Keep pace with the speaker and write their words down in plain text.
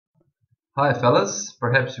Hi fellas,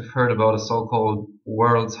 perhaps you've heard about a so-called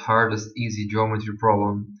world's hardest easy geometry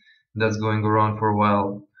problem that's going around for a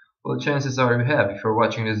while. Well, chances are you have if you're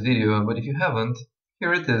watching this video, but if you haven't,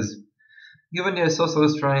 here it is. Given the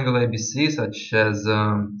isosceles triangle ABC such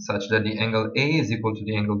that the angle A is equal to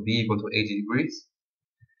the angle B equal to 80 degrees,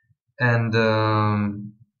 and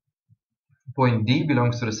point D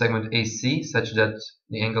belongs to the segment AC such that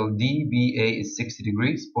the angle DBA is 60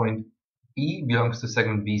 degrees, point E belongs to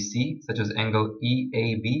segment BC such as angle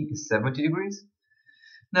EAB is 70 degrees.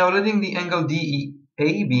 Now letting the angle DEA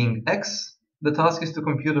being x, the task is to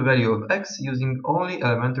compute the value of x using only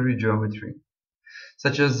elementary geometry,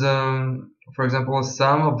 such as, for example,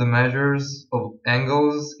 sum of the measures of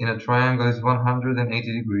angles in a triangle is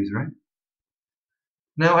 180 degrees, right?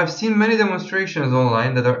 Now, I've seen many demonstrations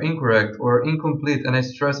online that are incorrect or incomplete, and I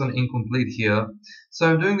stress on incomplete here. So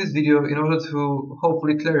I'm doing this video in order to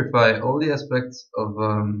hopefully clarify all the aspects of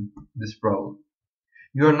this problem.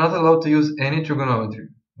 You are not allowed to use any trigonometry,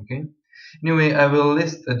 okay? Anyway, I will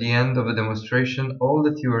list at the end of the demonstration all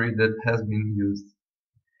the theory that has been used.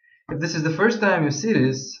 If this is the first time you see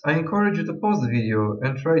this, I encourage you to pause the video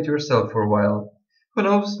and try it yourself for a while. Who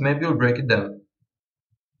knows, maybe you'll break it down.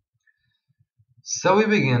 So we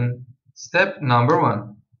begin. Step number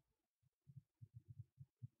 1.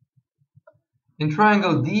 In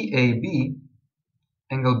triangle DAB,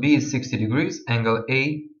 angle B is 60 degrees, angle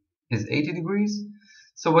A is 80 degrees.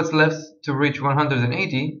 So what's left to reach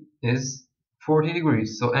 180 is 40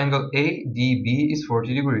 degrees. So angle ADB is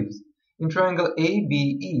 40 degrees. In triangle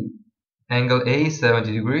ABE, angle A is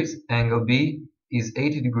 70 degrees, angle B is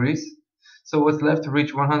 80 degrees. So what's left to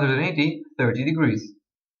reach 180? 30 degrees.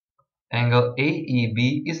 Angle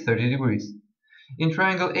AEB is 30 degrees. In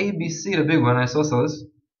triangle ABC, the big one, isosceles,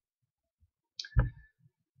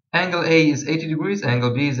 angle A is 80 degrees,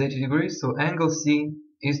 angle B is 80 degrees, so angle C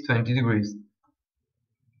is 20 degrees.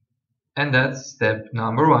 And that's step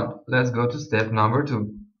number 1. Let's go to step number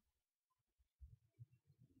 2.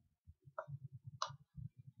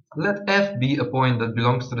 Let F be a point that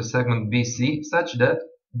belongs to the segment BC such that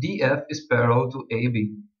DF is parallel to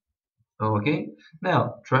AB. Okay,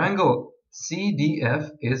 now triangle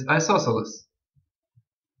CDF is isosceles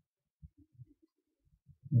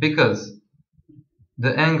because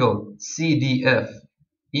the angle CDF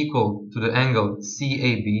equal to the angle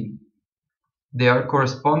CAB, they are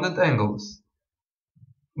correspondent angles.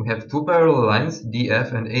 We have two parallel lines,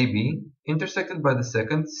 DF and AB, intersected by the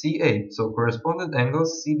second CA, so correspondent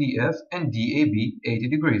angles CDF and DAB 80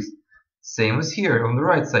 degrees. Same as here on the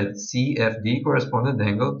right side, CFD correspondent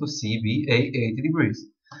angle to CBA 80 degrees.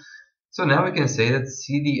 So now we can say that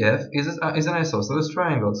CDF is an isosceles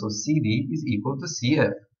triangle, so CD is equal to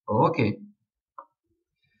CF. Okay.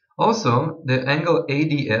 Also, the angle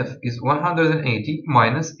ADF is 180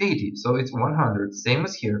 minus 80, so it's 100, same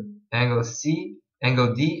as here. Angle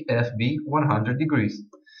DFB 100 degrees.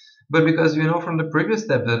 But because we know from the previous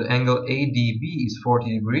step that angle ADB is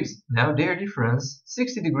 40 degrees, now their difference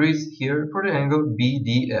 60 degrees here for the angle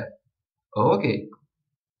BDF. Okay,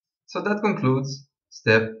 so that concludes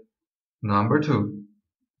step number 2.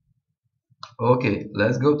 Okay,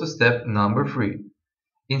 let's go to step number 3.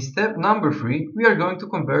 In step number 3, we are going to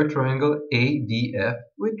compare triangle ADF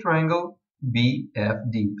with triangle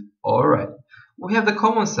BFD. Alright, we have the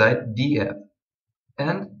common side DF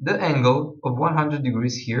and the angle of 100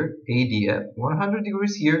 degrees here, ADF, 100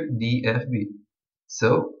 degrees here, DFB.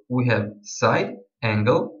 So we have side,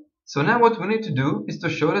 angle. So now what we need to do is to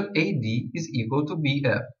show that AD is equal to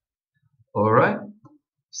BF. Alright,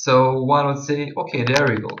 so one would say, okay, there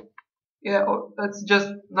we go. Yeah, let's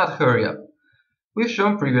just not hurry up. We've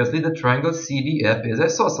shown previously that triangle CDF is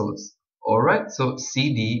isosceles. Alright, so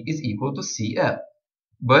CD is equal to CF.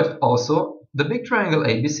 But also, the big triangle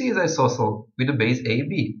ABC is isosceles with the base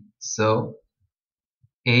AB. So,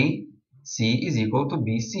 AC is equal to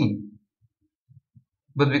BC.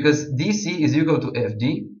 But because DC is equal to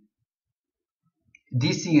FD,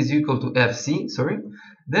 DC is equal to FC,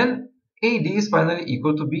 then AD is finally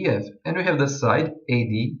equal to BF. And we have the side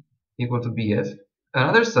AD equal to BF,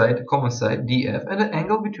 another side, common side, DF, and the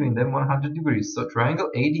angle between them 100 degrees. So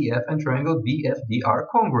triangle ADF and triangle BFD are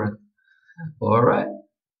congruent. Alright.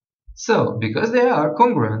 So, because they are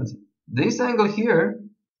congruent, this angle here,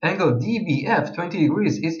 angle DBF 20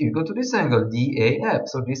 degrees is equal to this angle DAF.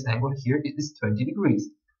 So this angle here is 20 degrees.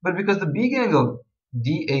 But because the big angle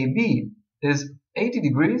DAB is 80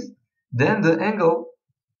 degrees, then the angle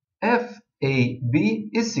FAB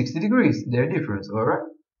is 60 degrees. Their difference, alright?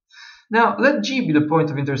 Now, let G be the point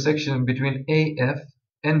of intersection between AF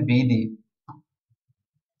and BD.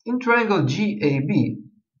 In triangle GAB,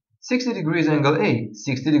 60 degrees angle A,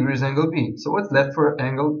 60 degrees angle B. So what's left for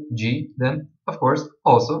angle G? Then, of course,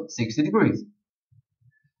 also 60 degrees.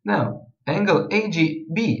 Now, angle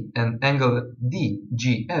AGB and angle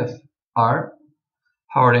DGF are,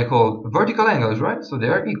 how are they called? Vertical angles, right? So they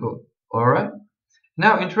are equal. Alright?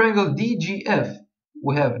 Now, in triangle DGF,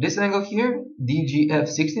 we have this angle here, DGF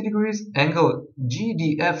 60 degrees, angle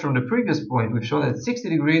GDF from the previous point, we've shown that 60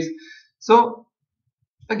 degrees. So,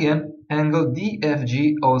 again, angle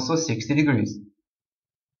DFG also 60 degrees.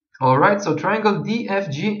 Alright, so triangle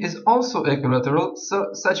DFG is also equilateral,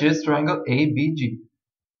 such as triangle ABG.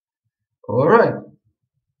 Alright,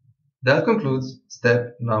 that concludes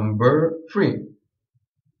step number 3.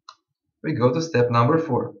 We go to step number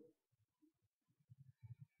 4.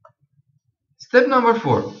 Step number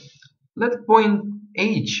 4. Let point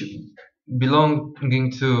H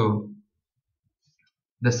belonging to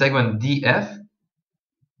the segment DF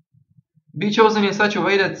be chosen in such a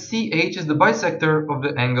way that CH is the bisector of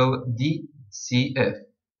the angle DCF.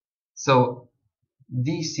 So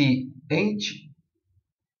DCH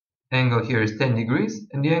angle here is 10 degrees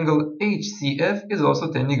and the angle HCF is also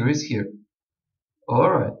 10 degrees here.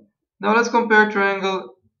 Alright, now let's compare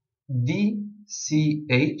triangle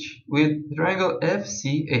DCH with triangle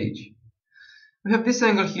FCH. We have this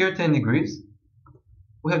angle here 10 degrees,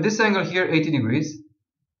 we have this angle here 80 degrees,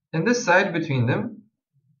 and this side between them,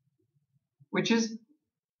 which is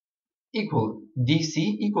equal, DC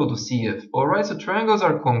equal to CF. Alright, so triangles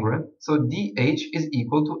are congruent, so DH is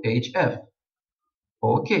equal to HF.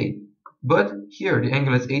 Okay, but here the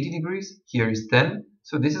angle is 80 degrees, here is 10,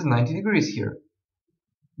 so this is 90 degrees here.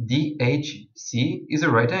 DHC is a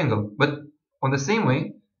right angle, but on the same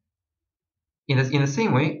way, in the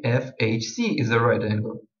same way, FHC is a right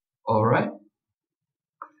angle. Alright?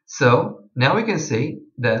 So now we can say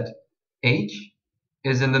that H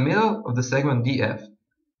is in the middle of the segment DF,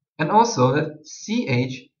 and also that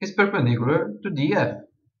CH is perpendicular to DF,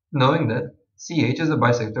 knowing that CH is the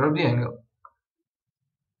bisector of the angle.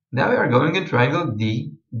 Now we are going in triangle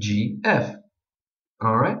DGF.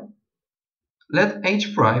 Alright? Let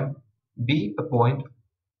H prime be a point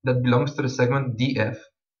that belongs to the segment DF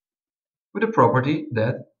with the property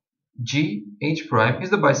that GH prime is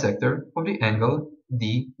the bisector of the angle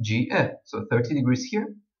DGF. So 30 degrees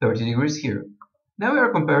here, 30 degrees here. Now we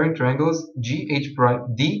are comparing triangles DH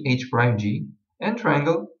prime G and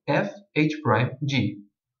triangle FH prime G.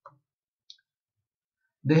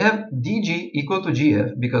 They have DG equal to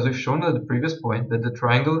GF because we've shown at the previous point that the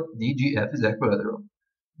triangle DGF is equilateral.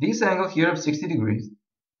 This angle here of 60 degrees,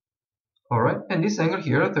 alright, and this angle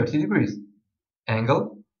here of 30 degrees.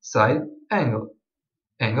 Angle, side, angle.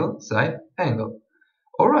 Angle, side, angle.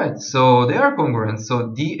 Alright, so they are congruent,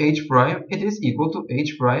 so DH prime, it is equal to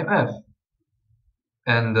H prime F.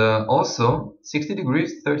 And also 60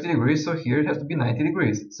 degrees, 30 degrees, so here it has to be 90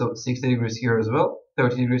 degrees. So 60 degrees here as well,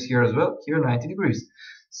 30 degrees here as well, here 90 degrees.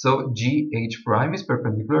 So GH prime is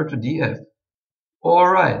perpendicular to DF.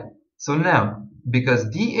 Alright, so now, because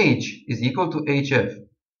DH is equal to HF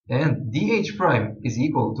and DH prime is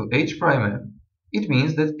equal to H prime F, it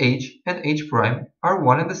means that H and H prime are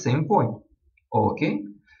one and the same point. Okay?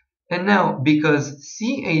 And now, because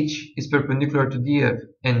CH is perpendicular to DF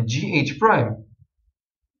and GH prime,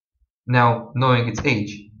 now knowing it's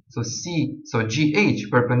H, so GH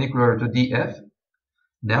perpendicular to DF,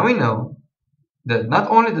 now we know that not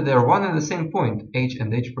only that they are one and the same point, H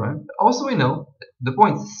and H prime, but also we know that the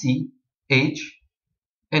points C, H,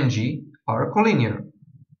 and G are collinear.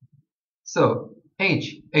 So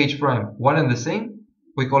H, H prime, one and the same,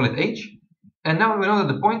 we call it H, and now we know that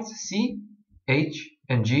the points C, H,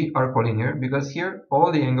 and G are collinear because here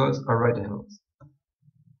all the angles are right angles.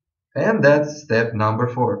 And that's step number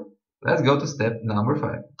 4. Let's go to step number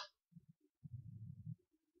 5.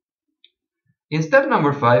 In step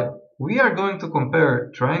number 5, we are going to compare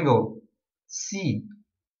triangle CAE,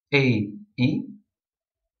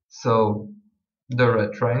 so the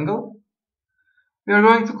red triangle. We are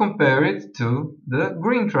going to compare it to the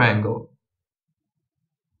green triangle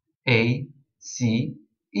ACE,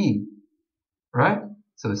 right?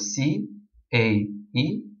 So CAE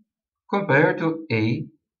compared to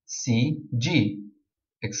ACG.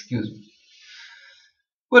 Excuse me.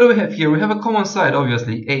 What do we have here? We have a common side,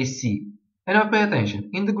 obviously, AC. And now pay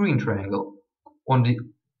attention. In the green triangle, on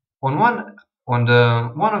one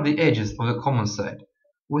of the edges of the common side,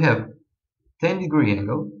 we have 10-degree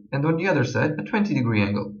angle, and on the other side, a 20-degree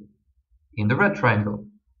angle. In the red triangle,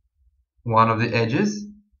 one of the edges,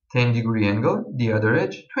 10-degree angle, the other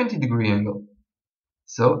edge, 20-degree angle.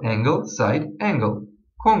 So angle, side, angle.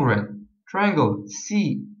 Congruent. Triangle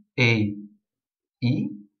CAE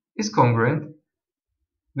is congruent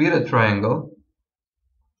with a triangle.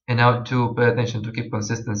 And now to pay attention to keep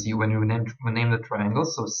consistency when you name the triangle.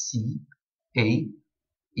 So C, A,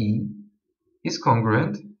 E is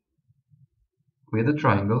congruent with the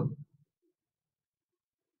triangle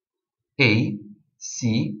A,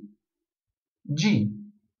 C, G.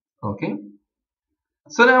 Okay?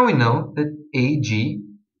 So now we know that AG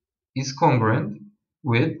is congruent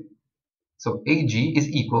with, so AG is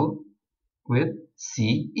equal with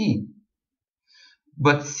CE.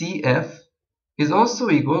 But CF is also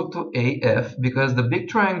equal to AF because the big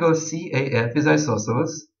triangle CAF is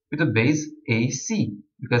isosceles with a base AC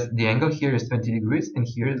because the angle here is 20 degrees and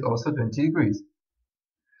here is also 20 degrees.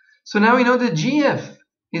 So now we know that GF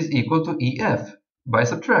is equal to EF by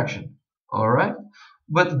subtraction. Alright?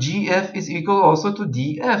 But GF is equal also to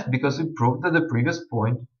DF because we proved at the previous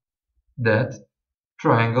point that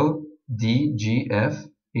triangle DGF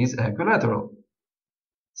is equilateral.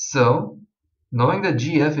 So, knowing that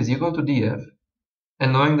GF is equal to DF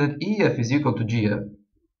and knowing that EF is equal to GF,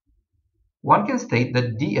 one can state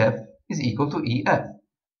that DF is equal to EF.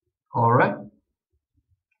 Alright?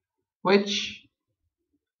 Which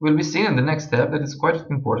will be seen in the next step. That is quite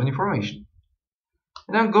important information.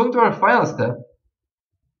 And I'm going to our final step,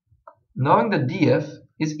 knowing that DF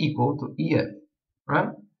is equal to EF. Right?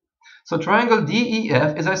 So triangle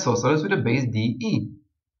DEF is isosceles with a base DE.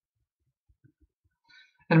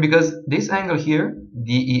 And because this angle here,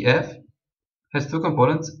 DEF, has two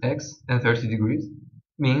components, x and 30 degrees,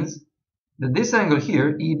 means that this angle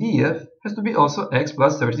here, EDF, has to be also x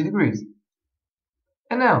plus 30 degrees.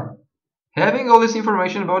 And now, having all this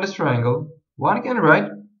information about this triangle, one can write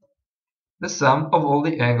the sum of all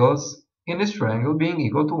the angles in this triangle being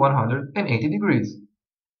equal to 180 degrees.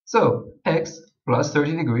 So, x plus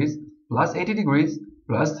 30 degrees plus 80 degrees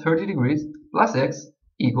plus 30 degrees plus x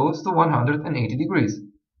equals to 180 degrees.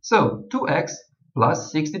 So, 2x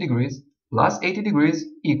plus 60 degrees plus 80 degrees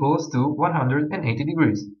equals to 180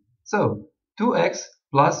 degrees. So, 2x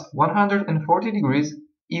plus 140 degrees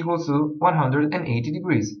equals to 180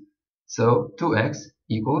 degrees. So, 2x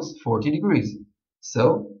equals 40 degrees.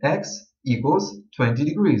 So, x equals 20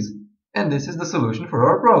 degrees. And this is the solution for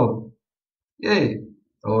our problem. Yay!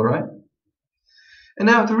 Alright. And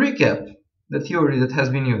now to recap the theory that has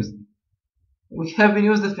been used. We have been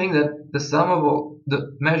used to think that the sum of all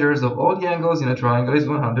the measures of all the angles in a triangle is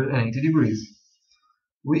 180 degrees.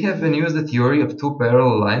 We have been used the theory of two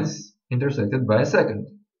parallel lines intersected by a second.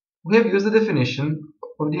 We have used the definition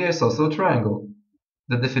of the isosceles triangle.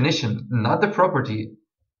 The definition, not the property,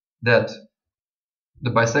 that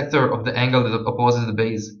the bisector of the angle that opposes the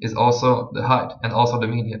base is also the height and also the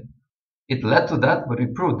median. It led to that, but we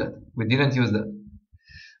proved that. We didn't use that.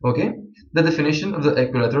 Okay? The definition of the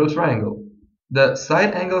equilateral triangle. The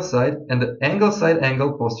side angle side and the angle side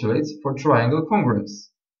angle postulates for triangle congruence.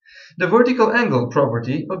 The vertical angle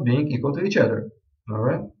property of being equal to each other.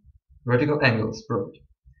 Alright? Vertical angles property.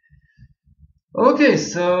 Okay,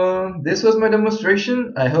 so this was my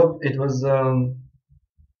demonstration. I hope it was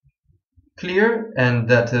clear and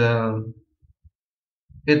that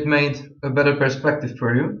it made a better perspective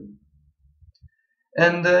for you.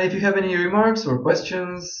 And if you have any remarks or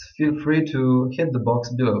questions, feel free to hit the box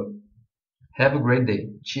below. Have a great day.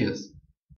 Cheers.